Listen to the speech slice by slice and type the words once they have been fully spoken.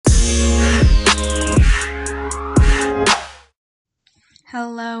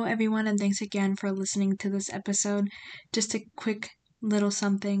Hello, everyone, and thanks again for listening to this episode. Just a quick little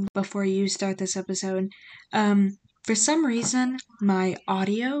something before you start this episode. For some reason, my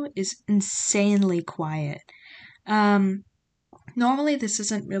audio is insanely quiet. Normally, this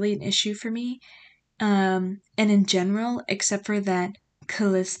isn't really an issue for me, and in general, except for that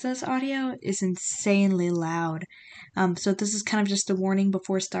Callista's audio is insanely loud. So this is kind of just a warning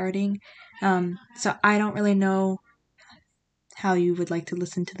before starting. So I don't really know how you would like to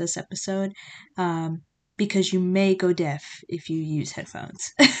listen to this episode, because you may go deaf if you use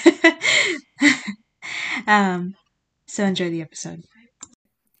headphones. So enjoy the episode.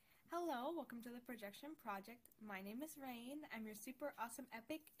 Hello, welcome to the Projection Project. My name is Rain. I'm your super awesome,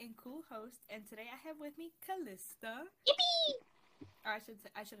 epic, and cool host, and today I have with me Callista. Yippee! Or I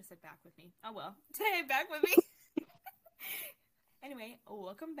should have said back with me. Oh well, today I'm back with me. Anyway,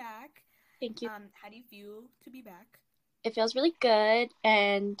 welcome back. Thank you. How do you feel to be back? It feels really good,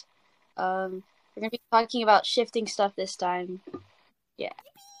 and we're gonna be talking about shifting stuff this time. Yeah,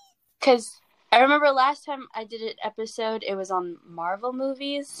 because I remember last time I did an episode, it was on Marvel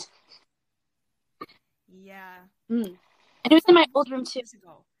movies. Yeah. And it was in my old room too.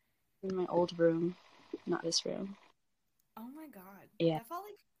 In my old room, not this room. Oh my god. Yeah. That felt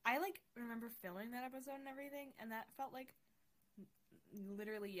like I remember filming that episode and everything, and that felt like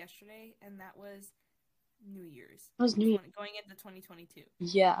literally yesterday, and that was New Year's. It was New Year's. Going into 2022.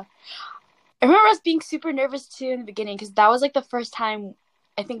 Yeah. I remember us being super nervous too in the beginning, because that was like the first time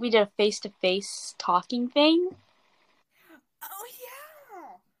I think we did a face-to-face talking thing. Oh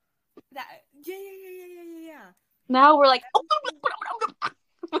yeah. Yeah. Now we're like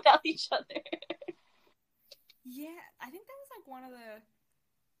without each other. Yeah, I think that was like one of the.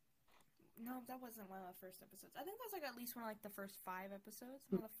 No, that wasn't one of the first episodes. I think that was like at least one of like the first 5 episodes,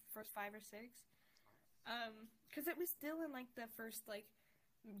 one of the first 5 or 6. Because it was still in like the first like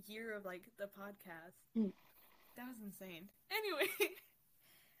year of like the podcast. That was insane. Anyway,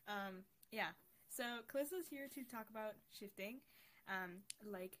 yeah. So Callista's here to talk about shifting,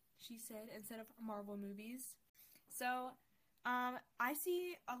 like she said, instead of Marvel movies. So, I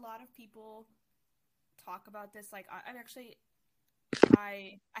see a lot of people talk about this. Like, I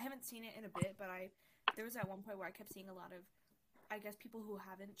haven't seen it in a bit, but there was at one point where I kept seeing a lot of, I guess, people who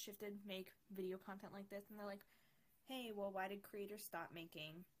haven't shifted make video content like this, and they're like, hey, well, why did creators stop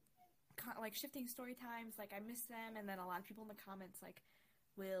making like shifting story times? Like, I miss them. And then a lot of people in the comments like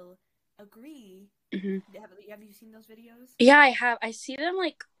will agree. Have you seen those videos? Yeah, I have. I see them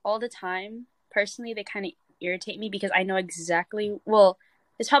like all the time. Personally, they kind of irritate me because I know exactly, well,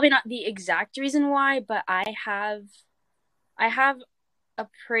 it's probably not the exact reason why, but I have a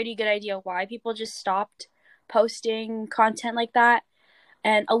pretty good idea why people just stopped posting content like that.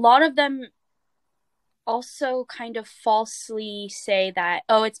 And a lot of them also kind of falsely say that,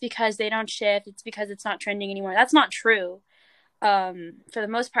 oh, it's because they don't shift, it's because it's not trending anymore. That's not true. For the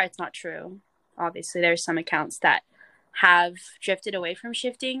most part, it's not true. Obviously, there's some accounts that have drifted away from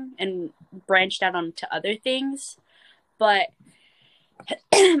shifting and branched out onto other things. But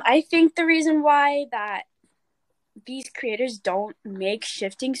I think the reason why that these creators don't make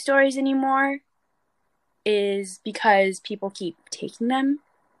shifting stories anymore is because people keep taking them.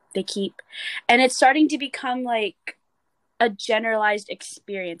 And it's starting to become like a generalized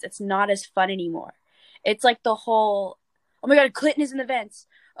experience. It's not as fun anymore. It's like the whole, oh my god, Clinton is in the vents.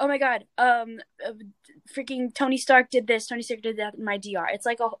 Oh my god, freaking Tony Stark did this, Tony Stark did that in my DR. It's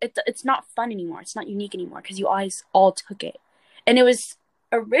like, it's not fun anymore. It's not unique anymore because you guys all took it. And it was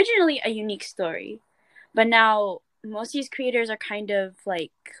originally a unique story, but now most of these creators are kind of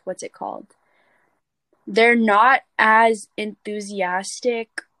like, what's it called? They're not as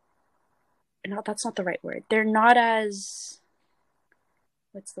enthusiastic. No, that's not the right word. They're not as,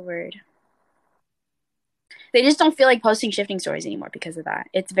 what's the word? They just don't feel like posting shifting stories anymore because of that.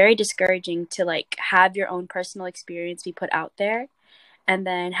 It's very discouraging to like have your own personal experience be put out there and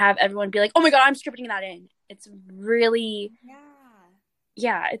then have everyone be like, oh my god, I'm scripting that in. It's really,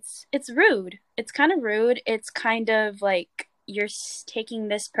 yeah, it's rude. It's kind of rude. It's kind of like you're taking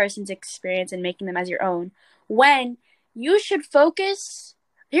this person's experience and making them as your own when you should focus.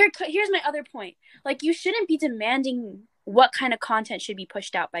 Here's my other point. Like, you shouldn't be demanding what kind of content should be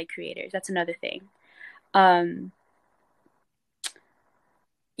pushed out by creators. That's another thing.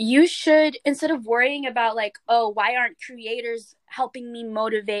 You should, instead of worrying about like, oh, why aren't creators helping me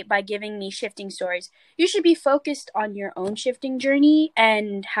motivate by giving me shifting stories, you should be focused on your own shifting journey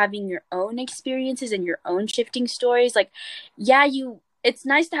and having your own experiences and your own shifting stories. Like, yeah, it's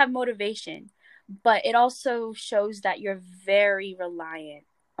nice to have motivation, but it also shows that you're very reliant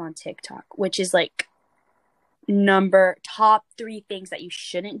on TikTok, which is like top 3 things that you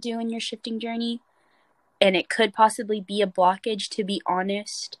shouldn't do in your shifting journey, and it could possibly be a blockage, to be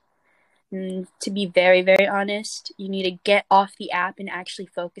honest. To be very, very honest, you need to get off the app and actually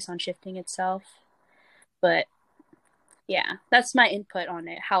focus on shifting itself. But yeah, that's my input on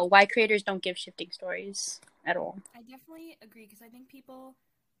it. Why creators don't give shifting stories at all. I definitely agree, because I think people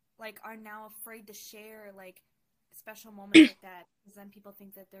like are now afraid to share like special moments like that, because then people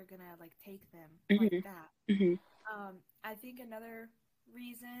think that they're gonna like take them like that. I think another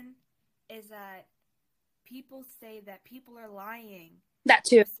reason is that people say that people are lying. That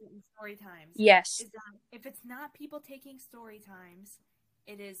too. Story times. Yes. Is that if it's not people taking story times,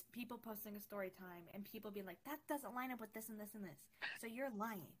 it is people posting a story time and people being like, that doesn't line up with this and this and this, so you're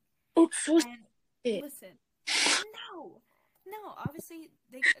lying. Listen, no, obviously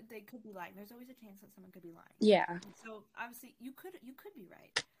they could be lying. There's always a chance that someone could be lying. Yeah. So obviously you could be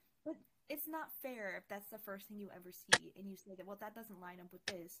right, but it's not fair if that's the first thing you ever see and you say that, well, that doesn't line up with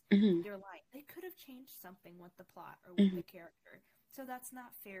this. You're lying. They could have changed something with the plot or with the character. So that's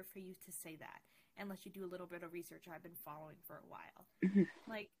not fair for you to say that unless you do a little bit of research. I've been following for a while.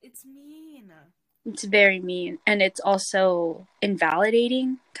 Like, it's mean. It's very mean. And it's also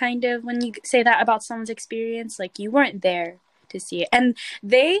invalidating, kind of, when you say that about someone's experience. Like, you weren't there to see it. And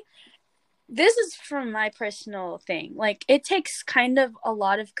this is from my personal thing. Like, it takes kind of a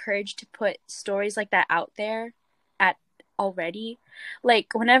lot of courage to put stories like that out there already.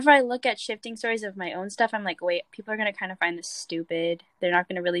 Like, whenever I look at shifting stories of my own stuff, I'm like, wait, people are going to kind of find this stupid. They're not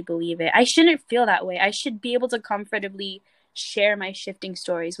going to really believe it. I shouldn't feel that way. I should be able to comfortably share my shifting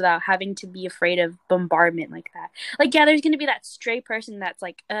stories without having to be afraid of bombardment like that. Like, yeah, there's going to be that stray person that's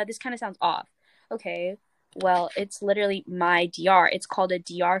like, this kind of sounds off. Okay, well, it's literally my DR. It's called a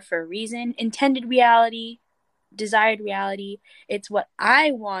DR for a reason. Intended reality, desired reality. It's what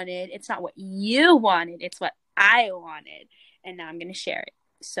I wanted. It's not what you wanted. It's what I wanted. And now I'm going to share it.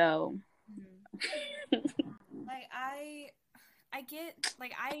 So. Like, I get,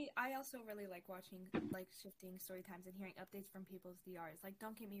 like, I also really like watching, like, shifting story times and hearing updates from people's DRs. Like,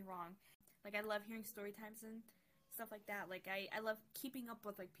 don't get me wrong. Like, I love hearing story times and stuff like that. Like, I love keeping up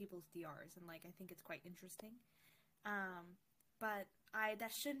with, like, people's DRs, and, like, I think it's quite interesting. But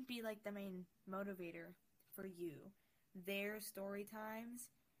that shouldn't be, like, the main motivator for you. Their story times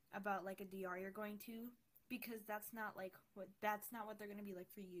about, like, a DR you're going to, because that's not what they're gonna be like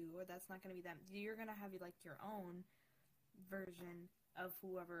for you, or that's not gonna be them. You're gonna have like your own version of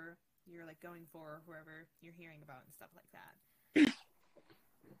whoever you're like going for, or whoever you're hearing about and stuff like that.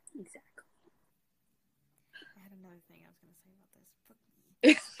 Exactly. I had another thing I was gonna say about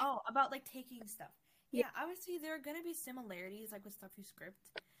this. Oh, about like taking stuff. Yeah, obviously there are gonna be similarities like with stuff you script,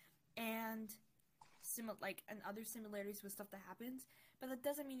 and other similarities with stuff that happens, but that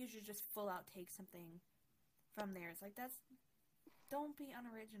doesn't mean you should just full out take something from there. It's like, don't be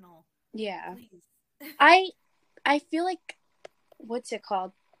unoriginal. Yeah. Please. I feel like, what's it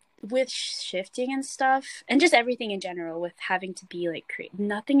called? With shifting and stuff, and just everything in general, with having to be like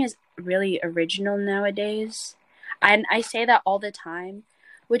nothing is really original nowadays. And I say that all the time,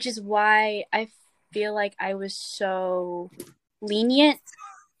 which is why I feel like I was so lenient.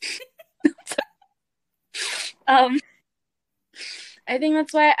 I think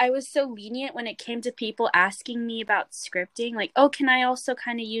that's why I was so lenient when it came to people asking me about scripting. Like, oh, can I also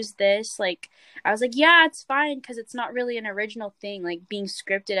kind of use this? Like, I was like, yeah, it's fine, because it's not really an original thing, like being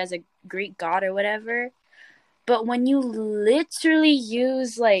scripted as a Greek god or whatever. But when you literally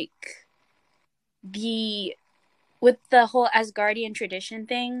use, like, with the whole Asgardian tradition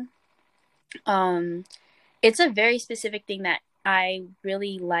thing, it's a very specific thing that I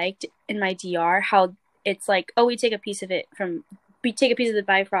really liked in my DR, how it's like, oh, we take a piece of the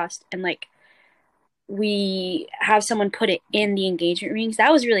Bifrost and like we have someone put it in the engagement rings.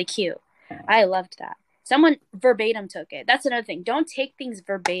 That was really cute. I loved that. Someone verbatim took it. That's another thing. Don't take things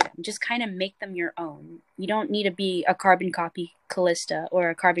verbatim. Just kind of make them your own. You don't need to be a carbon copy Callista or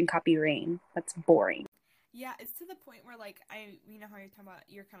a carbon copy Rain. That's boring. Yeah, it's to the point where, like, you know how you're talking about,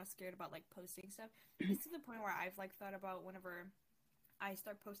 you're kind of scared about, like, posting stuff? It's to the point where I've, like, thought about whenever I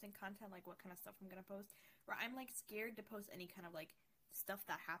start posting content, like, what kind of stuff I'm gonna post, where I'm, like, scared to post any kind of, like, stuff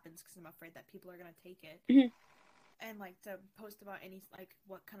that happens, because I'm afraid that people are gonna take it. And, like, to post about any, like,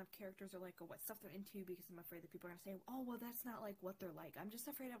 what kind of characters are like, or what stuff they're into, because I'm afraid that people are gonna say, oh, well, that's not, like, what they're like. I'm just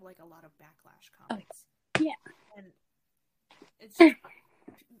afraid of, like, a lot of backlash comments. Yeah. And it's just,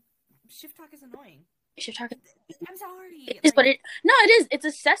 Shifttok is annoying. Shifttok. I'm sorry. It is. It's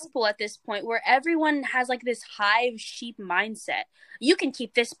a cesspool at this point where everyone has like this hive sheep mindset. You can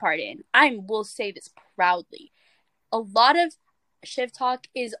keep this part in. I will say this proudly. A lot of Shifttok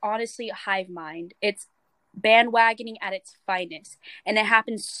is honestly hive mind. It's bandwagoning at its finest, and it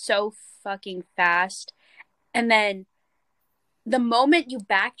happens so fucking fast. And then the moment you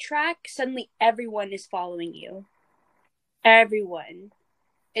backtrack, suddenly everyone is following you. Everyone.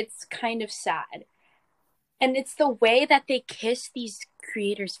 It's kind of sad. And it's the way that they kiss these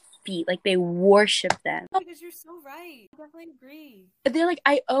creators' feet, like they worship them. Because you're so right. I definitely agree. They're like,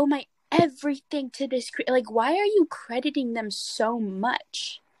 I owe my everything to this. Like, why are you crediting them so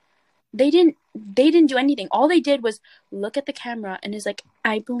much? They didn't do anything. All they did was look at the camera and is like,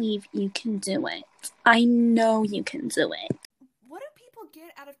 I believe you can do it. I know you can do it. What do people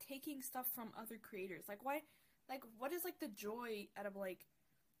get out of taking stuff from other creators? Like, why? Like, what is like the joy out of like,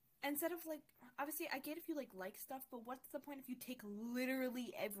 instead of like, obviously I get if you like stuff, but what's the point if you take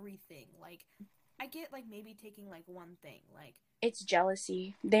literally everything? Like, I get like maybe taking like one thing, like. It's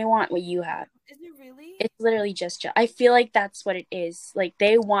jealousy. They want what you have. Is it really? It's literally just I feel like that's what it is. Like,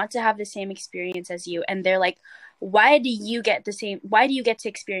 they want to have the same experience as you, and they're like, why do you get to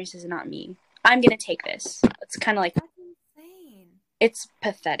experience this and not me? I'm gonna take this. It's kind of like, that's insane. It's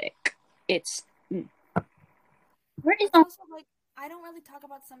pathetic. It's where is also like, I don't really talk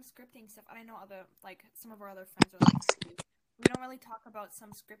about some scripting stuff. I know some of our other friends are like, we don't really talk about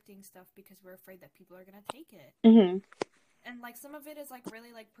some scripting stuff because we're afraid that people are gonna take it. Mm-hmm. And like some of it is like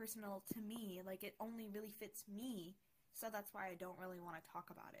really like personal to me. Like, it only really fits me, so that's why I don't really want to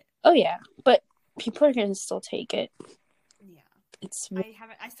talk about it. Oh yeah, but people are gonna still take it. Yeah, it's.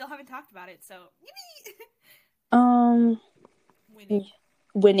 I still haven't talked about it, so.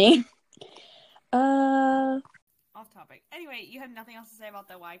 Winning. Off topic. Anyway, you have nothing else to say about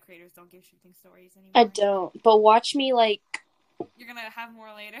the why creators don't give shifting stories anymore? I don't, but watch me like. You're gonna have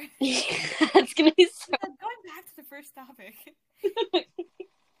more later. It's gonna be so. Going back to the first topic.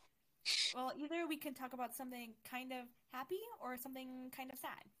 Well, either we can talk about something kind of happy or something kind of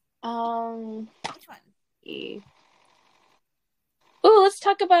sad. Which one? Ooh, let's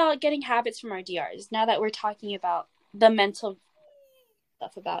talk about getting habits from our DRs. Now that we're talking about the mental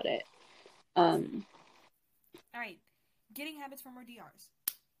stuff about it. All right, getting habits from our DRs.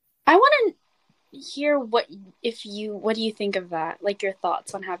 I want to hear what do you think of that? Like, your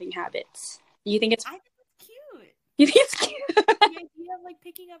thoughts on having habits. Do you think it's? I think it's cute. You think it's cute? The idea of like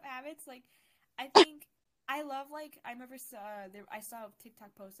picking up habits, like, I think I love, like, I remember I saw a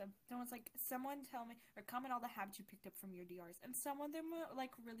TikTok post and someone's like, someone tell me or comment all the habits you picked up from your DRs, and some of them were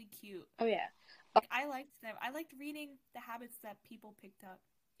like really cute. Oh yeah. Like, I liked them. I liked reading the habits that people picked up.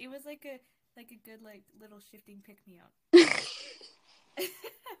 It was like a good like little shifting pick me up.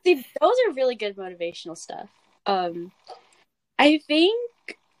 See, those are really good motivational stuff. I think,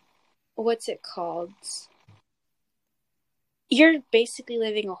 what's it called? You're basically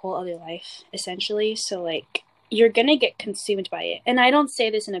living a whole other life, essentially. So, like, you're gonna get consumed by it. And I don't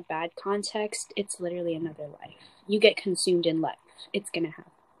say this in a bad context. It's literally another life. You get consumed in life. It's gonna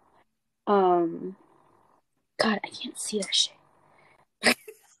happen. God, I can't see that shit.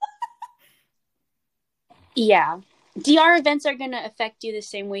 Yeah. DR events are going to affect you the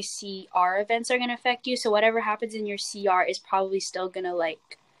same way CR events are going to affect you. So whatever happens in your CR is probably still going to,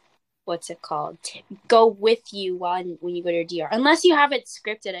 like, what's it called? Go with you when you go to your DR. Unless you have it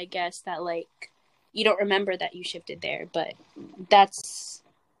scripted, I guess, that, like, you don't remember that you shifted there. But that's...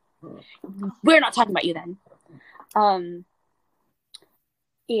 We're not talking about you then.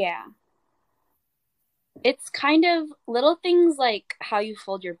 Yeah. It's kind of little things like how you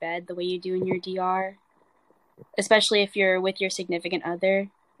fold your bed, the way you do in your DR. Especially if you're with your significant other,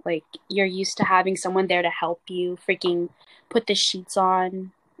 like, you're used to having someone there to help you freaking put the sheets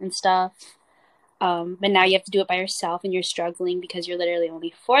on and stuff. But now you have to do it by yourself, and you're struggling because you're literally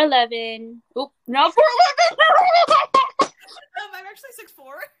only 4'11". Oop, not 4'11". I'm actually 6'4".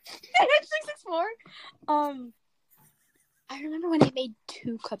 I'm actually 6'4". I remember when I made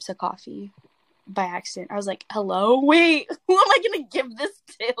 2 cups of coffee by accident. I was like, hello? Wait, who am I going to give this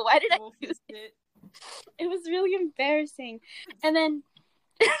to? Why did I use it? It was really embarrassing. And then,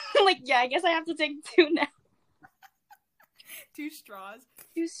 like, yeah, I guess I have to take 2 now. 2 straws.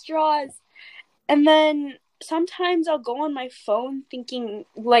 2 straws. And then sometimes I'll go on my phone thinking,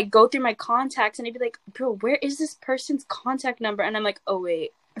 like, go through my contacts, and I'd be like, bro, where is this person's contact number? And I'm like, oh,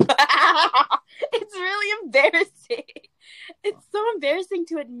 wait. It's really embarrassing. It's so embarrassing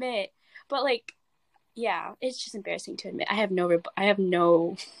to admit. But, like, yeah, it's just embarrassing to admit. I have nothing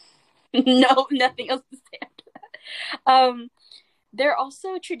else to say after that. There are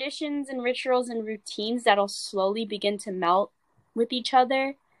also traditions and rituals and routines that'll slowly begin to melt with each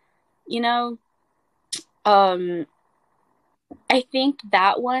other, you know? I think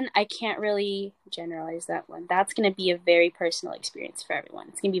that one, I can't really generalize that one. That's going to be a very personal experience for everyone.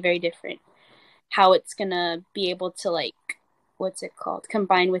 It's going to be very different. how it's gonna be able to, like, what's it called,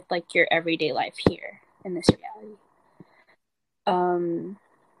 combine with, like, your everyday life here in this reality.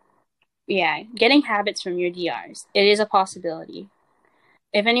 Yeah, getting habits from your DRs, it is a possibility.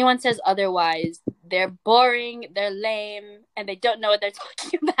 If anyone says otherwise, they're boring, they're lame, and they don't know what they're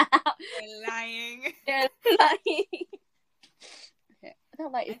talking about. They're lying. They're lying. Okay.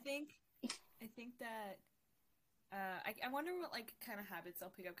 I think that I wonder what, like, kind of habits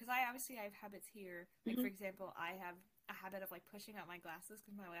I'll pick up, because I have habits here. Like, for example, I have a habit of, like, pushing up my glasses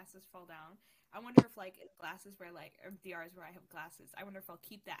because my glasses fall down. I wonder if, like, glasses where, like, or DRs where I have glasses, I wonder if I'll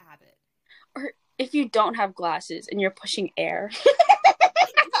keep that habit. Or if you don't have glasses and you're pushing air.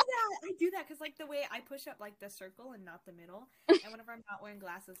 I do that because, like, the way I push up, like, the circle and not the middle, and whenever I'm not wearing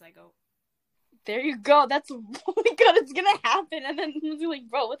glasses, I go, there you go. That's, oh my god, it's gonna happen. And then you're like,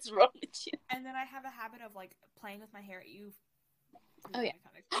 bro, what's wrong with you? And then I have a habit of, like, playing with my hair. You've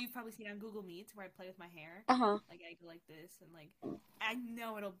probably seen on Google Meets where I play with my hair. Like, I go like this, and, like, I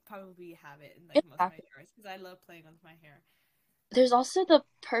know it'll probably be a habit in, like, most of my DRs because I love playing with my hair. There's also the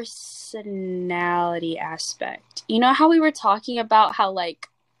personality aspect. You know how we were talking about how, like,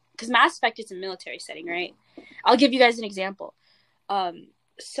 because Mass Effect is a military setting, right? I'll give you guys an example.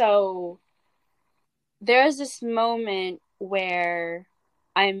 So there's this moment where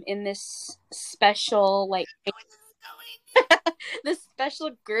I'm in this special, like, this special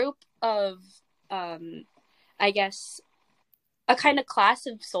group of, I guess, a kind of class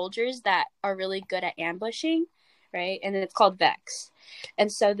of soldiers that are really good at ambushing, right? And then it's called Vex.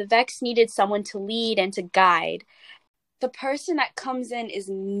 And so the Vex needed someone to lead and to guide. The person that comes in is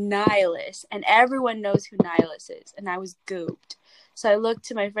Nihilus, and everyone knows who Nihilus is, and I was gooped. So I looked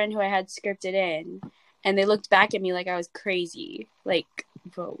to my friend who I had scripted in, and they looked back at me like I was crazy. Like,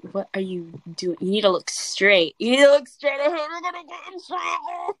 bro, what are you doing? You need to look straight. You need to look straight ahead. We're gonna get in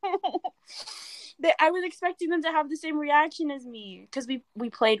trouble. I was expecting them to have the same reaction as me, because we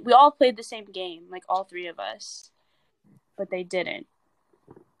all played the same game, like, all three of us. But they didn't.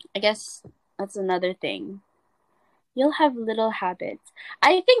 I guess that's another thing. You'll have little habits.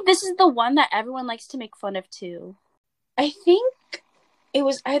 I think this is the one that everyone likes to make fun of too. I think it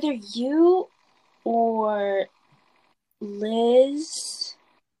was either you or Liz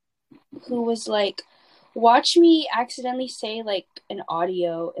who was like, watch me accidentally say, like, an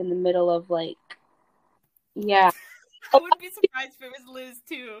audio in the middle of, like, yeah. I wouldn't be surprised if it was Liz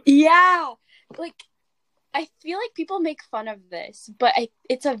too. Yeah. Like, I feel like people make fun of this, but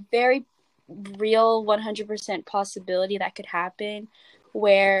it's a very real 100% possibility that could happen,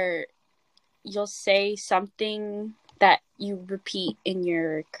 where you'll say something that you repeat in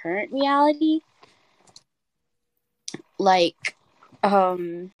your current reality. Like,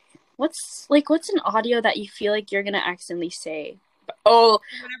 what's an audio that you feel like you're gonna accidentally say? Oh,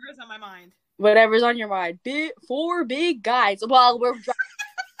 whatever's on my mind. Whatever's on your mind. 4 big guys. Well, we're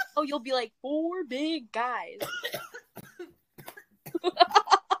oh, you'll be like, 4 big guys.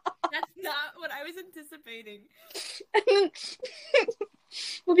 That's not what I was anticipating.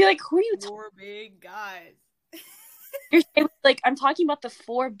 We'll be like, who are you 4 big guys. You're saying, like, I'm talking about the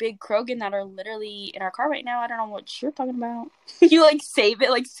 4 big Krogan that are literally in our car right now. I don't know what you're talking about. You, like, save it,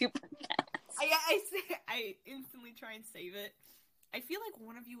 like, super fast. I instantly try and save it. I feel like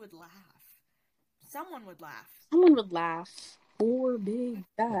one of you would laugh. Someone would laugh. 4 big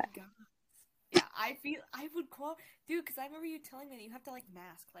guys. Yeah, I would call, dude, because I remember you telling me that you have to, like,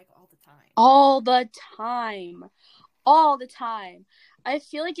 mask, like, all the time. All the time. I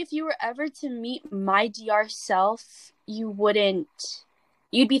feel like if you were ever to meet my DR self, you'd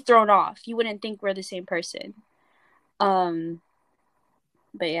be thrown off. You wouldn't think we're the same person. But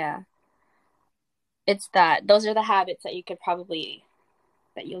yeah. It's that. Those are the habits that you'll get from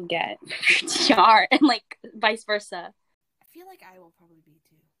DR, and, like, vice versa. I feel like I will probably be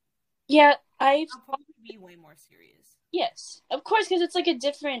too. Yeah, I'll probably be way more serious. Yes, of course, because it's, like,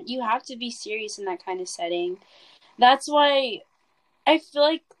 you have to be serious in that kind of setting. That's why I feel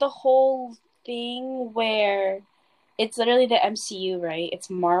like the whole thing where it's literally the MCU, right? It's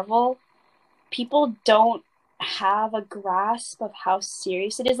Marvel. People don't have a grasp of how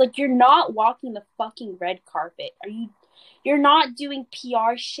serious it is. Like, you're not walking the fucking red carpet. You're not doing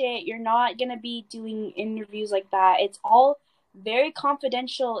PR shit. You're not gonna be doing interviews like that. It's all very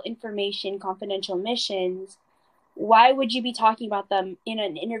confidential information, confidential missions. Why would you be talking about them in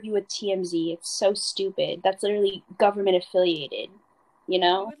an interview with TMZ? It's so stupid. That's literally government affiliated, you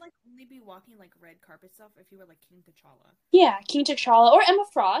know? You would, like, only be walking, like, red carpet stuff if you were, like, King T'Challa. Yeah, King T'Challa. Or Emma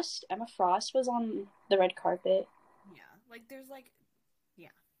Frost. Emma Frost was on the red carpet. Yeah, like, there's, like, yeah.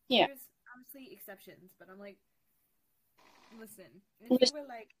 Yeah. There's obviously exceptions, but I'm like, listen, if you were,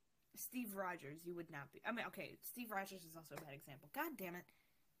 like, Steve Rogers, you would not be. I mean, okay, Steve Rogers is also a bad example. God damn it.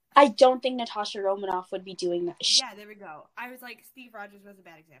 I don't think Natasha Romanoff would be doing that. Yeah, there we go. I was like, Steve Rogers was a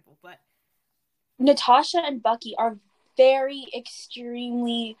bad example, but Natasha and Bucky are very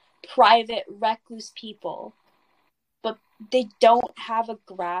extremely private, recluse people. But they don't have a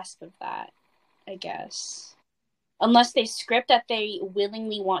grasp of that, I guess. Unless they script that they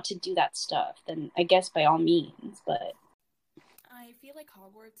willingly want to do that stuff, then I guess by all means, but... I feel like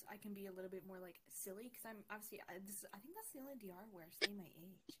Hogwarts, I can be a little bit more, like, silly, because I'm, obviously, I think that's the only DR where I stay my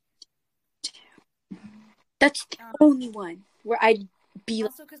age. That's the only one where I'd be...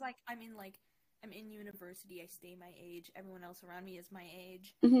 Also, because, like, I'm in university, I stay my age, everyone else around me is my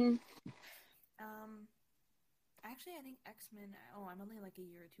age. Mm-hmm. Actually, I think X-Men, I'm only, like, a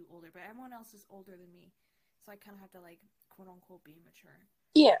year or two older, but everyone else is older than me, so I kind of have to, like, quote-unquote be mature.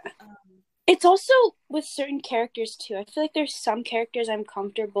 Yeah. It's also with certain characters, too. I feel like there's some characters I'm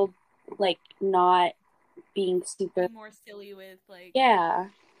comfortable, like, not being super... More silly with, like... Yeah.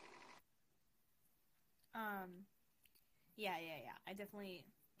 Yeah. I definitely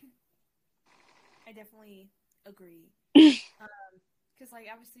agree. Because, like,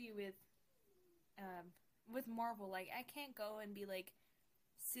 obviously with Marvel, like, I can't go and be, like,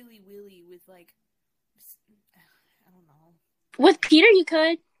 silly-willy with, like, I don't know. With Peter, you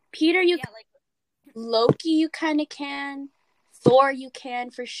could. Peter, you yeah, could. Like, Loki, you kind of can. Thor, you can,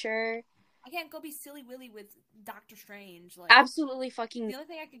 for sure. I can't go be silly-willy with Doctor Strange. Like, absolutely fucking... The only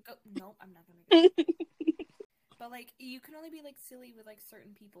thing I could go... No, I'm not gonna go. But, like, you can only be, like, silly with, like,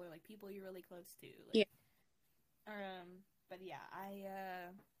 certain people or, like, people you're really close to. Like, yeah. But, yeah,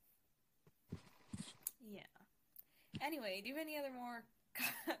 yeah. Anyway, do you have any other more...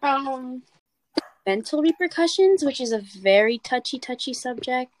 mental repercussions, which is a very touchy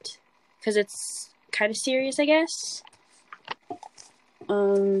subject. Because it's kind of serious, I guess.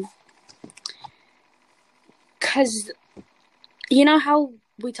 Because, you know how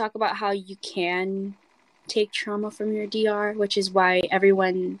we talk about how you can take trauma from your DR, which is why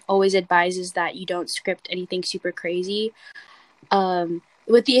everyone always advises that you don't script anything super crazy,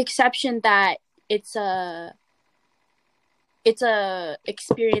 with the exception that it's a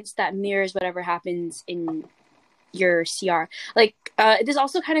experience that mirrors whatever happens in your CR. Like, this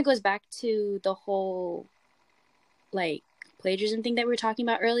also kind of goes back to the whole, like, plagiarism thing that we were talking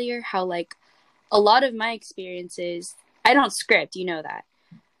about earlier, how, like, a lot of my experiences, I don't script, you know that.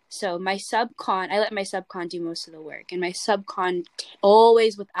 So my subcon, I let my subcon do most of the work, and my subcon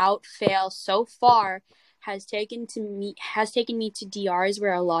always, without fail, so far, has taken me to DRs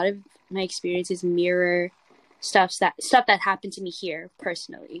where a lot of my experiences mirror stuff that happened to me here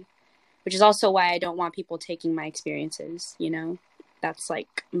personally, which is also why I don't want people taking my experiences. You know, that's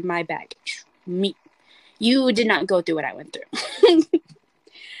like my baggage. Me, you did not go through what I went through.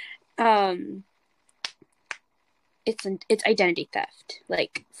 It's identity theft,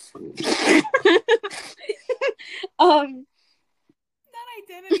 like not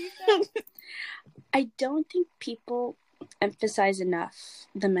identity theft. I don't think people emphasize enough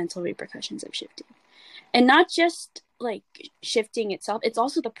the mental repercussions of shifting, and not just like shifting itself, it's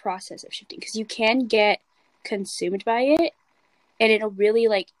also the process of shifting, because you can get consumed by it and it'll really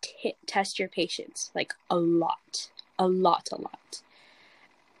like test your patience, like a lot.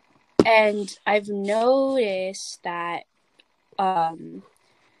 And I've noticed that I'm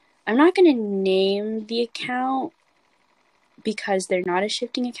not going to name the account because they're not a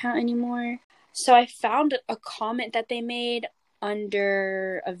shifting account anymore. So I found a comment that they made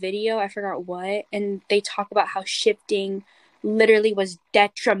under a video, I forgot what, and they talk about how shifting literally was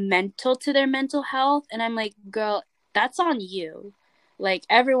detrimental to their mental health. And I'm like, girl, that's on you. Like,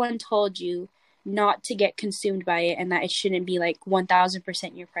 everyone told you not to get consumed by it and that it shouldn't be like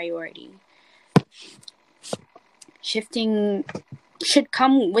 1000% your priority. Shifting should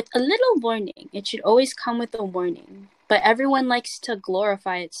come with a little warning. It should always come with a warning. But everyone likes to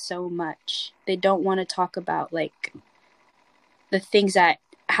glorify it so much. They don't want to talk about like the things that,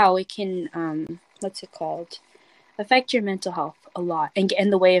 how it can, affect your mental health a lot and get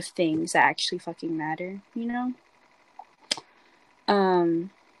in the way of things that actually fucking matter, you know?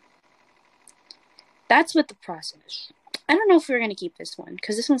 That's what the process. I don't know if we're going to keep this one,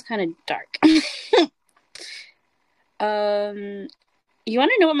 because this one's kind of dark. You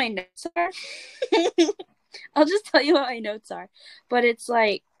want to know what my notes are? I'll just tell you what my notes are. But it's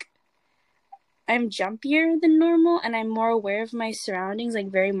like, I'm jumpier than normal, and I'm more aware of my surroundings, like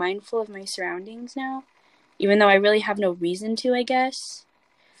very mindful of my surroundings now. Even though I really have no reason to, I guess.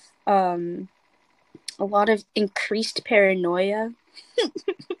 A lot of increased paranoia.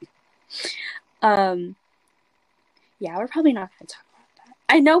 Yeah, we're probably not going to talk about that.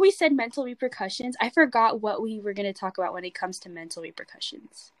 I know we said mental repercussions. I forgot what we were going to talk about when it comes to mental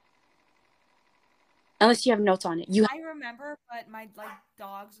repercussions. Unless you have notes on it. I remember, but my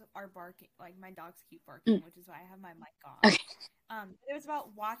dogs are barking. Like my dogs keep barking, which is why I have my mic on. Okay. It was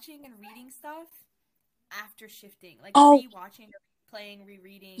about watching and reading stuff after shifting, like rewatching, playing,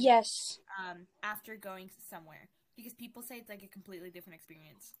 rereading. Yes. After going somewhere, because people say it's like a completely different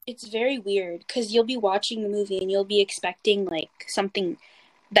experience. It's very weird because you'll be watching the movie and you'll be expecting like something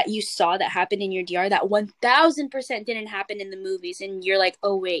that you saw that happened in your DR that 1000% didn't happen in the movies, and you're like,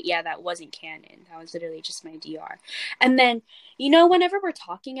 oh wait, yeah, that wasn't canon. That was literally just my DR. And then, you know, whenever we're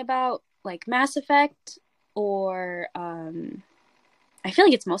talking about like Mass Effect or I feel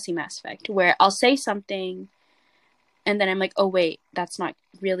like it's mostly Mass Effect, where I'll say something and then I'm like, oh wait, that's not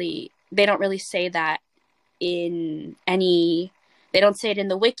really, they don't really say that in any, they don't say it in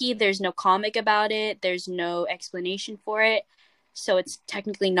the wiki, there's no comic about it, there's no explanation for it. So it's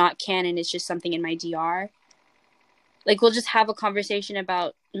technically not canon, it's just something in my DR. Like, we'll just have a conversation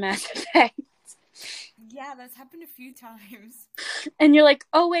about Mass Effect. Yeah, that's happened a few times. And you're like,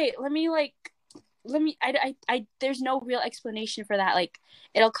 oh, wait, there's no real explanation for that. Like,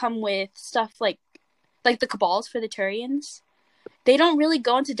 it'll come with stuff like the Cabals for the Turians. They don't really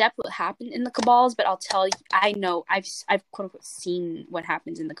go into depth what happened in the Cabals, but I'll tell you, I know, I've quote-unquote seen what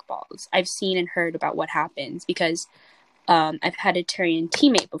happens in the Cabals. I've seen and heard about what happens because I've had a Turian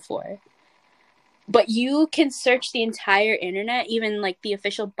teammate before. But you can search the entire internet, even like the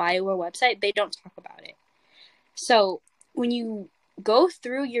official BioWare website, they don't talk about it. So when you go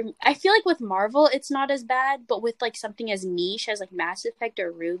through I feel like with Marvel, it's not as bad, but with like something as niche as like Mass Effect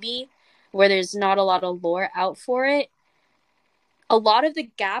or Ruby, where there's not a lot of lore out for it, a lot of the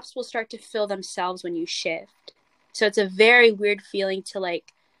gaps will start to fill themselves when you shift. So it's a very weird feeling to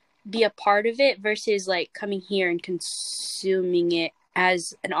like be a part of it versus like coming here and consuming it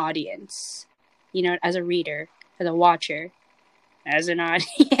as an audience, you know, as a reader, as a watcher, as an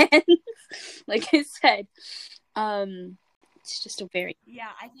audience. Like I said, it's just a very, yeah,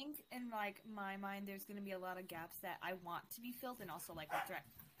 I think in like my mind there's going to be a lot of gaps that I want to be filled, and also like with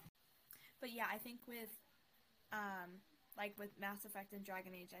but yeah, I think with like with Mass Effect and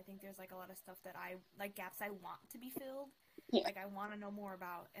Dragon Age, I think there's like a lot of stuff that I like, gaps I want to be filled. yeah. Like I want to know more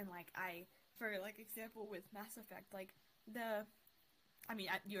about, and like for like example with Mass Effect, like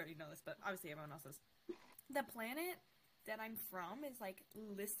you already know this, but obviously everyone else does. The planet that I'm from is like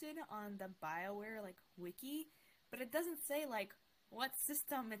listed on the BioWare like wiki, but it doesn't say like what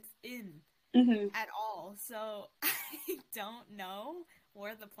system it's in at all. So I don't know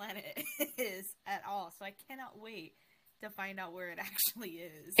where the planet is at all. So I cannot wait to find out where it actually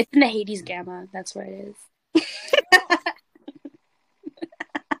is. It's in the Hades Gamma. That's where it is.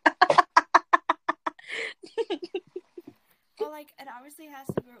 Well, like, it obviously has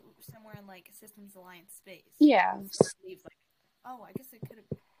to go somewhere in like Systems Alliance space. Yeah. So it leaves, like, I guess it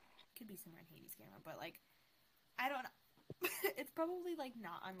could be somewhere in Hades Gamma, but like, I don't know. It's probably like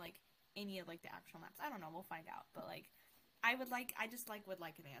not on like any of like the actual maps. I don't know. We'll find out. But like, I would like an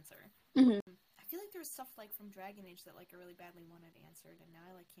answer. I feel like there was stuff like from Dragon Age that like I really badly wanted answered, and now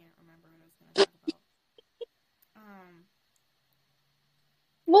I like can't remember what I was gonna talk about.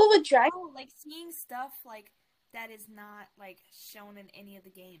 Well, with Dragon, like seeing stuff like that is not like shown in any of the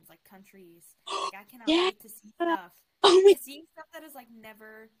games, like countries. Like I cannot wait to see stuff. Seeing stuff that is like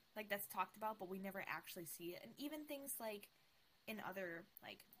never like that's talked about, but we never actually see it, and even things like in other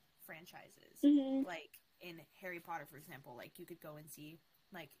like franchises, like in Harry Potter, for example, like you could go and see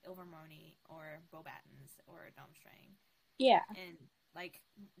like Ilvermorny or Bobattens or Durmstrang. Yeah. And like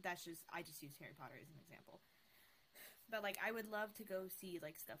I just use Harry Potter as an example. But like I would love to go see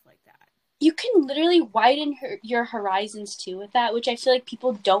like stuff like that. You can literally widen your horizons too with that, which I feel like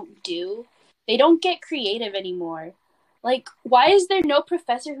people don't do. They don't get creative anymore. Like, why is there no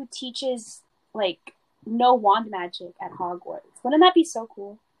professor who teaches like no wand magic at Hogwarts? Wouldn't that be so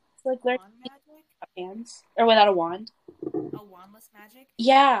cool? To, like, learn wand magic? Hands or without a wand. A wandless magic?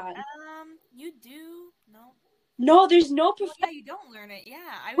 Yeah. You do. No. No, there's no professor. Yeah, you don't learn it. Yeah,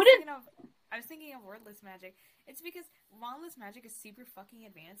 I was thinking of wordless magic. It's because wandless magic is super fucking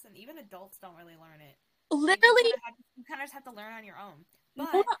advanced, and even adults don't really learn it. Literally, like, you kind of just have to learn on your own.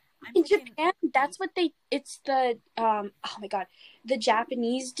 But no, in Japan, that's what it's the oh my god, the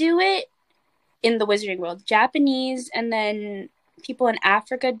Japanese do it in the Wizarding World. Japanese, and then people in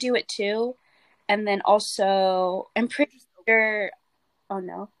Africa do it too, and then also I'm pretty sure. Oh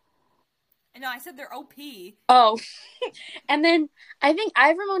no. No, I said they're OP. Oh, and then I think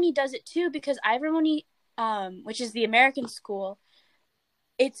Ivermony does it too, because Ivermony, which is the American school,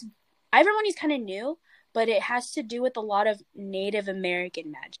 Ivermony's kind of new, but it has to do with a lot of Native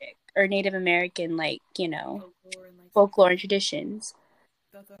American magic or Native American, like, Folklore and like folklore and traditions.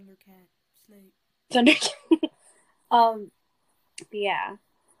 the Thundercat slate. Thunder. Yeah.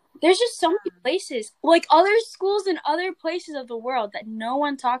 There's just so many places, like other schools in other places of the world that no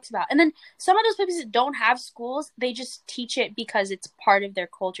one talks about. And then some of those places that don't have schools, they just teach it because it's part of their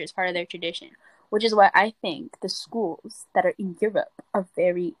culture, it's part of their tradition. Which is why I think the schools that are in Europe are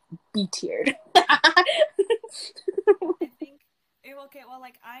very B-tiered. I think, okay, well,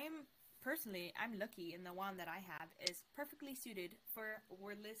 like, I'm lucky, and the wand that I have is perfectly suited for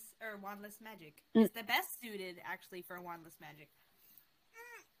wandless magic. It's the best suited, actually, for wandless magic.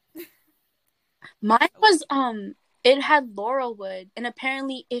 Mine was, it had laurelwood, and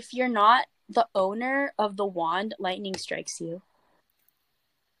apparently if you're not the owner of the wand, lightning strikes you.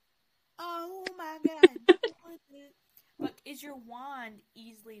 Oh my god. But is your wand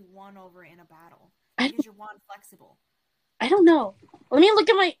easily won over in a battle? Is your wand flexible? I don't know. Let me look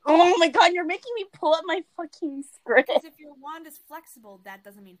at my... Oh my god, you're making me pull up my fucking script. Because if your wand is flexible, that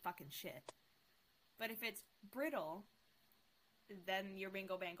doesn't mean fucking shit. But if it's brittle, then you're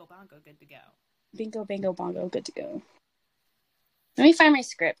bingo, bango, bongo, good to go. Bingo, bango, bongo, good to go. Let me find my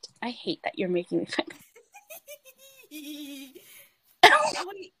script. I hate that you're making me find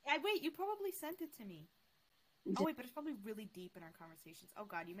Wait, you probably sent it to me. Oh, wait, but it's probably really deep in our conversations. Oh,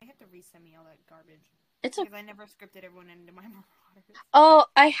 God, you may have to resend me all that garbage. It's because I never scripted everyone into my Marauders. Oh,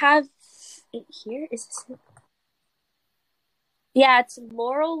 I have it here. Is this it? Yeah, it's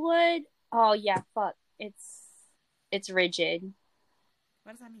laurelwood. Oh, yeah, fuck. It's rigid.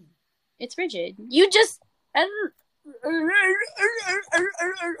 What does that mean? It's rigid. You just...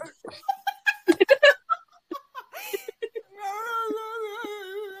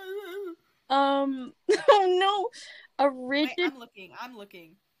 Oh no. Wait, I'm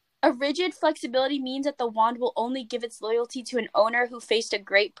looking. A rigid flexibility means that the wand will only give its loyalty to an owner who faced a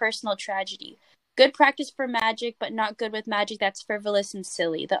great personal tragedy. Good practice for magic, but not good with magic that's frivolous and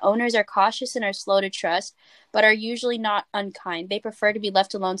silly. The owners are cautious and are slow to trust, but are usually not unkind. They prefer to be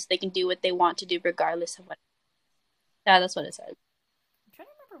left alone so they can do what they want to do regardless of what... Yeah, that's what it says. I'm trying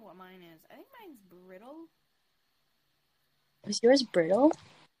to remember what mine is. I think mine's brittle. Was yours brittle?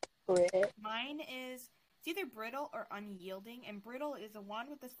 Mine is... It's either brittle or unyielding, and brittle is a wand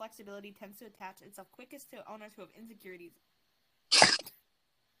with this flexibility tends to attach itself quickest to owners who have insecurities.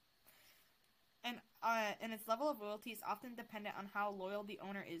 And its level of loyalty is often dependent on how loyal the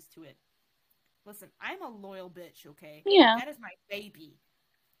owner is to it. Listen, I'm a loyal bitch, okay? Yeah. That is my baby.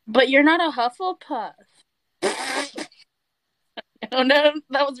 But you're not a Hufflepuff. Oh no,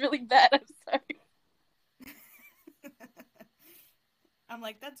 that was really bad. I'm sorry. I'm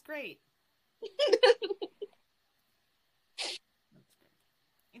like, that's great.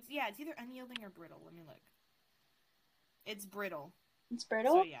 It's either unyielding or brittle. Let me look. It's brittle. It's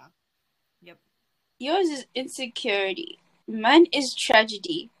brittle? So yeah. Yep. Yours is insecurity. Mine is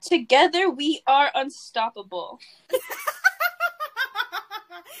tragedy. Together we are unstoppable.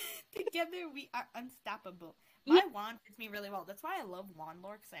 Together we are unstoppable. My wand fits me really well. That's why I love wand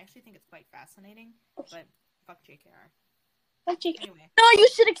lore, because I actually think it's quite fascinating. But fuck JKR. Anyway. No, you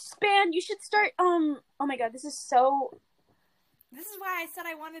should expand. You should start. Oh my god, this is so. This is why I said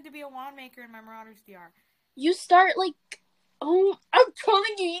I wanted to be a wand maker in my Marauders DR. You start like. Oh, I'm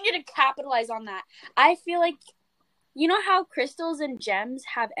telling you, you need to capitalize on that. I feel like, you know how crystals and gems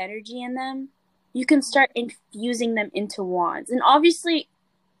have energy in them? You can start infusing them into wands, and obviously,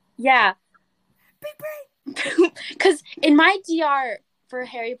 yeah. Big brain. Because in my DR for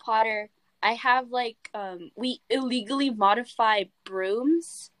Harry Potter, I have like we illegally modify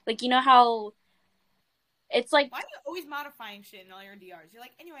brooms. Like, you know how it's like... Why are you always modifying shit in all your DRs? You're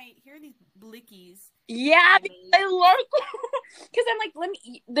like, anyway, here are these blickies. Yeah, I love because I'm like,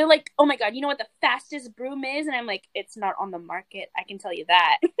 they're like, oh my god, you know what the fastest broom is? And I'm like, it's not on the market, I can tell you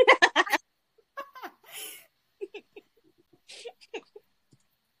that.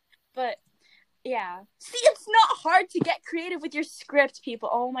 But yeah, see, it's not hard to get creative with your script, people.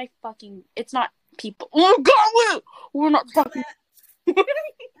 Oh my fucking, it's not people. Oh god, we're not talking.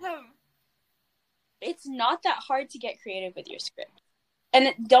 It's not that hard to get creative with your script,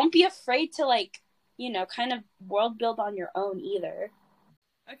 and don't be afraid to, like, you know, kind of world build on your own either.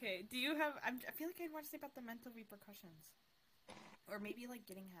 Okay, do you have... I feel like I'd want to say about the mental repercussions, or maybe like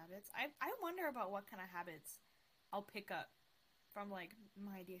getting habits. I wonder about what kind of habits I'll pick up from like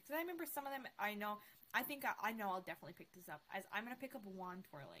my ideas, because I remember some of them. I know I'll definitely pick this up, as I'm gonna pick up wand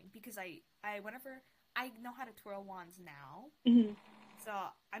twirling, because I whenever I know how to twirl wands now. Mm-hmm. So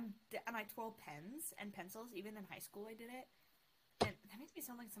and I twirl pens and pencils. Even in high school, I did it, and that makes me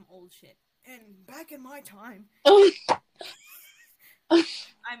sound like some old shit. And back in my time,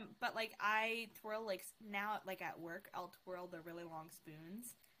 but like I twirl like now like at work I'll twirl the really long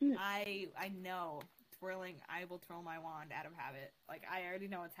spoons. I know twirling. I will twirl my wand out of habit. Like I already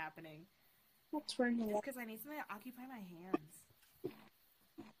know what's happening. What's wrong? Just because I need something to occupy my hands.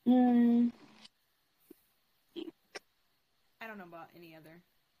 I don't know about any other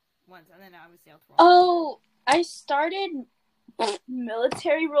ones, and then obviously I'll twirl. Oh, I started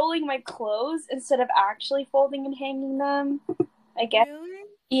military rolling my clothes instead of actually folding and hanging them. I guess. Really?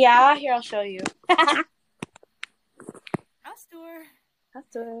 Yeah, here I'll show you. I'll store.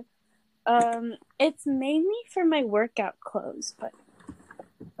 It's mainly for my workout clothes, but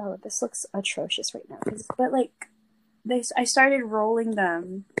this looks atrocious right now. But like, I started rolling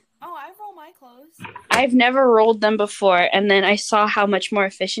them. Oh, I roll my clothes. I've never rolled them before, and then I saw how much more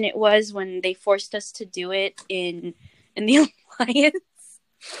efficient it was when they forced us to do it in the Alliance.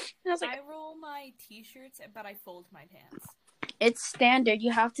 And I was like, I roll my t-shirts, but I fold my pants. It's standard.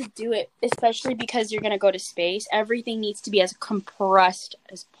 You have to do it, especially because you're gonna go to space. Everything needs to be as compressed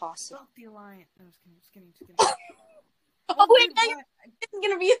as possible. Fuck the Alliance. No, just kidding. Oh wait, it's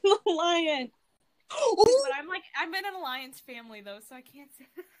gonna be in the Alliance. But I'm in an Alliance family though, so I can't say.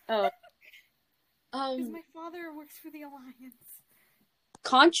 Because my father works for the Alliance.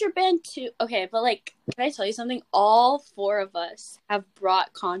 Contraband too. Okay, but like, can I tell you something? All 4 of us have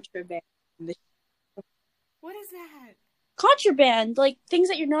brought contraband. What is that? Contraband, like things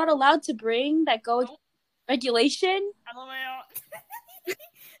that you're not allowed to bring that go with regulation. LOL.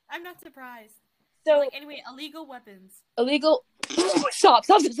 I'm not surprised. So like, anyway, illegal weapons. Stop.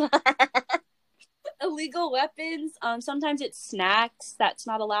 Illegal weapons. Sometimes it's snacks that's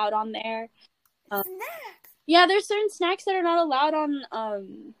not allowed on there. Snacks. Yeah, there's certain snacks that are not allowed on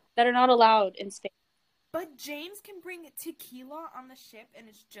that are not allowed in space. But James can bring tequila on the ship and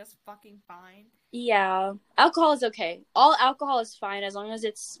it's just fucking fine. Yeah. Alcohol is okay. All alcohol is fine as long as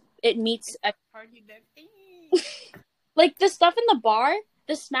it meets like the stuff in the bar,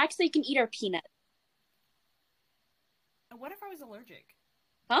 the snacks that you can eat are peanuts. What if I was allergic?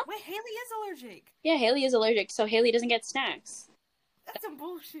 Huh? Wait, Haley is allergic. Yeah, Haley is allergic, so Haley doesn't get snacks. That's some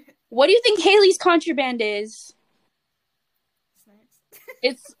bullshit. What do you think Haley's contraband is? Snacks.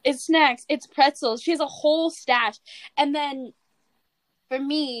 It's snacks. It's pretzels. She has a whole stash. And then for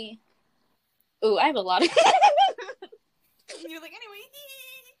me, I have a lot of. You're like, anyway.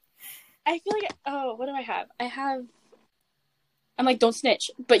 I feel like what do I have? I'm like, don't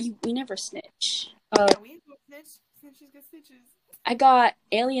snitch, but we never snitch. Yeah, we ain't gonna snitch. Snitches get stitches. I got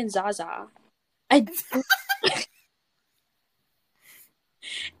Alien Zaza.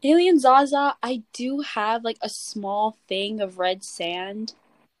 Alien Zaza, I do have like a small thing of red sand.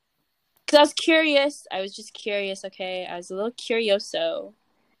 Because I was curious. I was just curious, okay? I was a little curioso.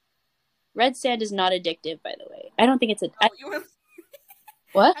 Red sand is not addictive, by the way. I don't think it's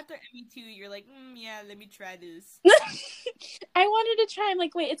What? After ME2, you're like, yeah, let me try this. I wanted to try. I'm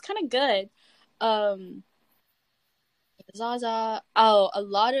like, wait, it's kind of good. Zaza. Oh, a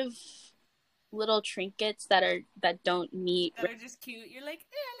lot of little trinkets that don't need. That are just cute. You're like,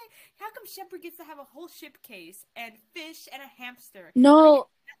 how come Shepard gets to have a whole ship case and fish and a hamster? No,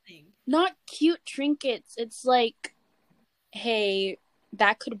 not cute trinkets. It's like, hey,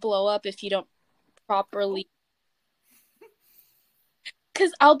 that could blow up if you don't properly.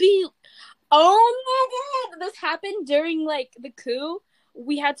 Because I'll be, oh my god, this happened during like the coup.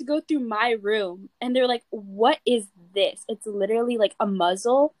 We had to go through my room, and they're like, "What is this?" It's literally like a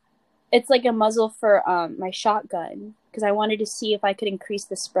muzzle. It's like a muzzle for my shotgun because I wanted to see if I could increase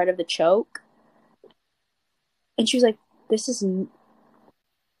the spread of the choke. And she was like, "This is."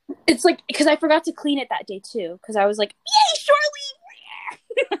 It's like because I forgot to clean it that day too because I was like, "Yay, Charlie!"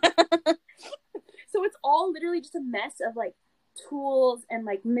 So it's all literally just a mess of like tools and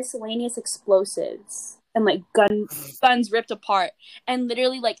like miscellaneous explosives and like guns ripped apart and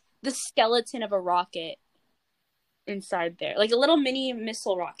literally like the skeleton of a rocket inside there, like a little mini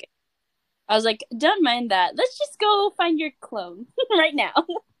missile rocket. I was like, don't mind that. Let's just go find your clone right now. Not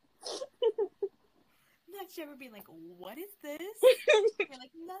Shepard being like, what is this? You're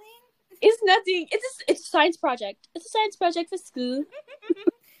like, nothing. It's nothing. It's a science project. It's a science project for school.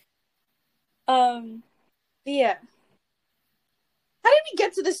 Yeah. How did we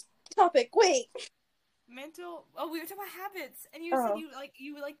get to this topic? Wait. Mental. Oh, we were talking about habits, and you said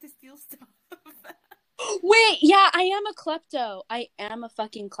you like to steal stuff. Wait, yeah, I am a klepto. I am a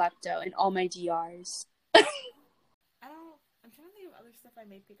fucking klepto in all my DRs. I'm trying to think of other stuff I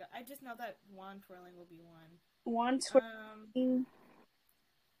may pick up. I just know that wand twirling will be one. Wand twirling.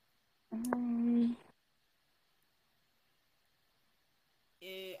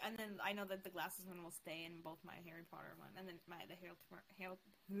 and then I know that the glasses one will stay in both my Harry Potter one, and then the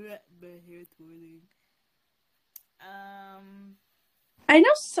hair twirling. I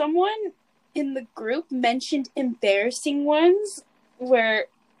know someone in the group mentioned embarrassing ones where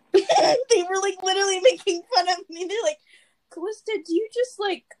they were like literally making fun of me. They're like, Callista, do you just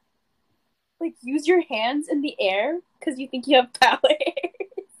like use your hands in the air because you think you have power? I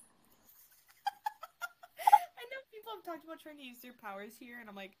know people have talked about trying to use their powers here, and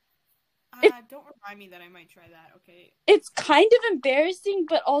I'm like, don't remind me that I might try that, okay? It's kind of embarrassing,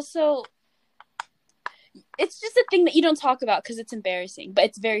 but also it's just a thing that you don't talk about because it's embarrassing, but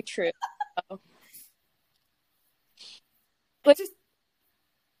it's very true. But just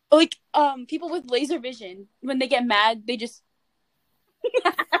like people with laser vision, when they get mad, they just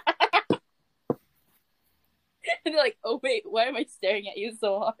and they're like, oh wait, why am I staring at you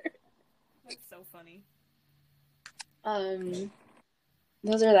so hard? That's so funny.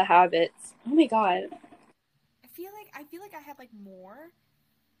 Those are the habits. Oh my god. I feel like I had like more,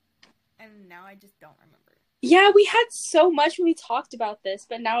 and now I just don't remember. Yeah, we had so much when we talked about this,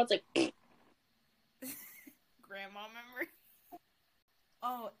 but now it's like Grandma memory.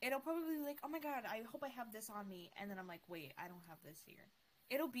 Oh, it'll probably be like, oh my god, I hope I have this on me, and then I'm like, wait, I don't have this here.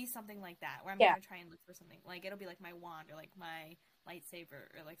 It'll be something like that, where I'm gonna try and look for something. Like, it'll be like my wand, or like my lightsaber,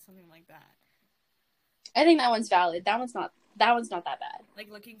 or like something like that. I think that one's valid. That one's not that bad.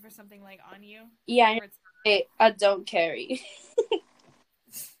 Like looking for something like on you? Yeah, I don't carry.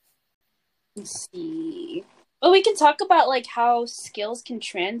 Let's see. Well, we can talk about like how skills can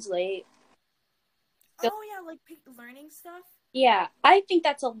translate. Oh yeah, like learning stuff? Yeah, I think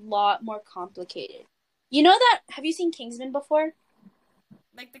that's a lot more complicated. You know that, have you seen Kingsman before?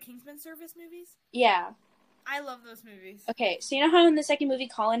 Like the Kingsman Service movies? Yeah. I love those movies. Okay, so you know how in the second movie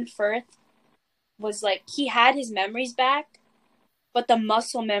Colin Firth was like, he had his memories back, but the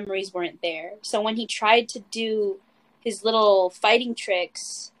muscle memories weren't there. So when he tried to do his little fighting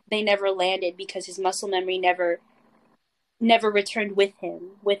tricks, they never landed because his muscle memory never returned with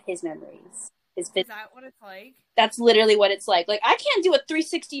him, with his memories. Is that what it's like? That's literally what it's like. Like, I can't do a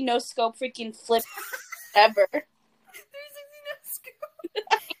 360 no scope freaking flip ever. 360 no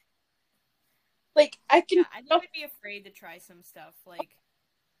scope. Like, I can. Yeah, I think I'd be afraid to try some stuff.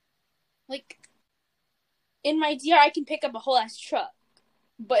 Like in my DR, I can pick up a whole ass truck.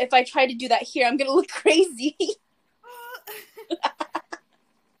 But if I try to do that here, I'm gonna look crazy.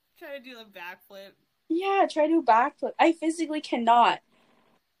 Try to do a backflip. Yeah, try to do a backflip. I physically cannot.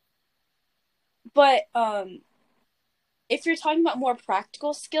 But if you're talking about more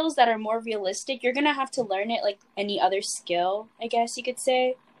practical skills that are more realistic, you're gonna have to learn it like any other skill, I guess you could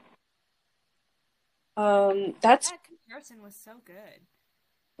say. That comparison was so good.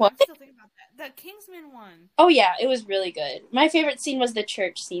 What? I'm still thinking about that. The Kingsman one. Oh yeah, it was really good. My favorite scene was the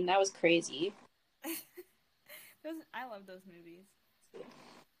church scene. That was crazy. I love those movies.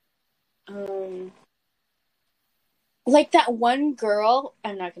 Like that one girl,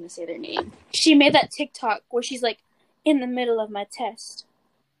 I'm not gonna say their name. She made that TikTok where she's like, in the middle of my test.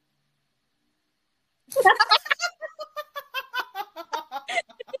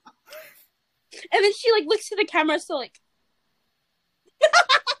 And then she like looks to the camera, so like,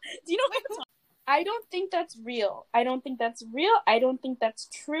 do you know what I'm talking? I don't think that's real. I don't think that's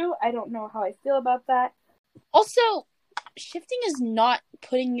true. I don't know how I feel about that. Also, shifting is not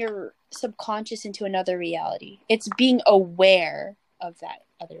putting your subconscious into another reality. It's being aware of that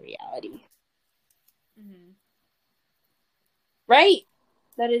other reality. Mm-hmm. Right?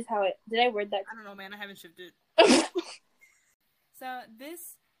 That is how it... Did I word that? I don't know, man. I haven't shifted. So,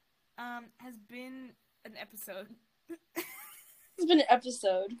 this has been an episode. It's been an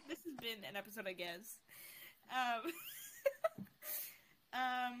episode. This has been an episode, I guess.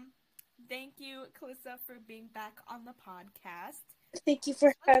 Thank you, Callista, for being back on the podcast. Thank you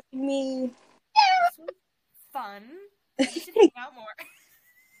for having me. This was fun. We should hang out more.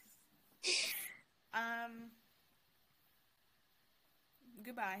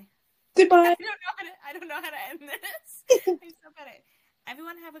 Goodbye. Goodbye. I don't know how to end this. I'm so bad at it.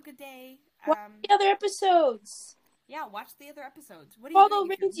 Everyone have a good day. Watch the other episodes. Yeah, watch the other episodes. What do you follow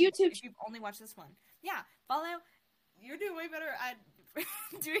Rain's YouTube? If you've only watched this one, yeah, follow. You're doing way better at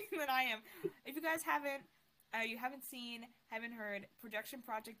doing than I am. If you guys haven't seen, haven't heard, Projection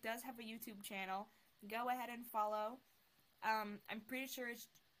Project does have a YouTube channel. Go ahead and follow. I'm pretty sure it's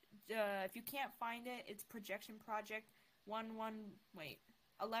if you can't find it, it's Projection Project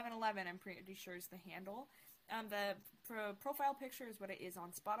 1111. I'm pretty sure is the handle. The profile picture is what it is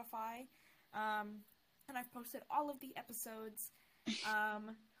on Spotify. And I've posted all of the episodes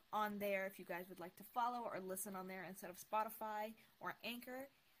on there if you guys would like to follow or listen on there instead of Spotify or Anchor.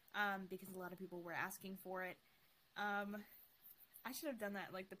 because a lot of people were asking for it. I should have done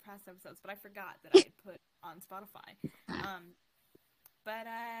that like the past episodes, but I forgot that I had put on Spotify.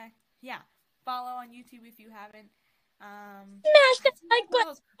 Yeah, follow on YouTube if you haven't. Smash that like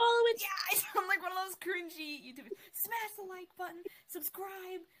button, follow it. Yeah, I sound like one of those cringy YouTubers. Smash the like button,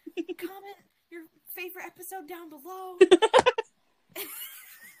 subscribe, comment your favorite episode down below.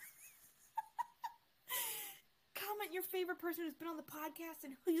 Comment your favorite person who's been on the podcast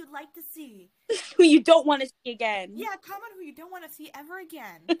and who you'd like to see. Who you don't want to see again. Yeah, comment who you don't want to see ever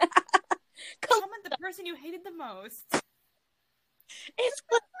again. Comment the person you hated the most. It's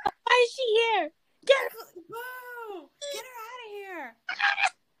Callista. Why is she here? Get her! Whoa! Get her out of here!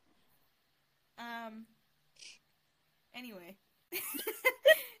 Anyway.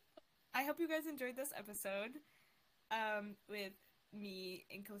 I hope you guys enjoyed this episode. With me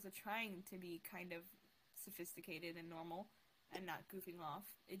and Callista trying to be kind of sophisticated and normal and not goofing off.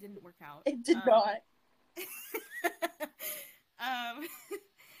 It didn't work out. It did not.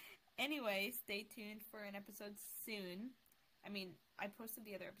 Anyway, stay tuned for an episode soon. I mean, I posted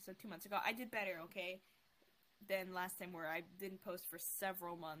the other episode 2 months ago. I did better, okay, than last time where I didn't post for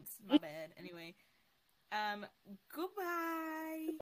several months. My bad. Anyway, goodbye.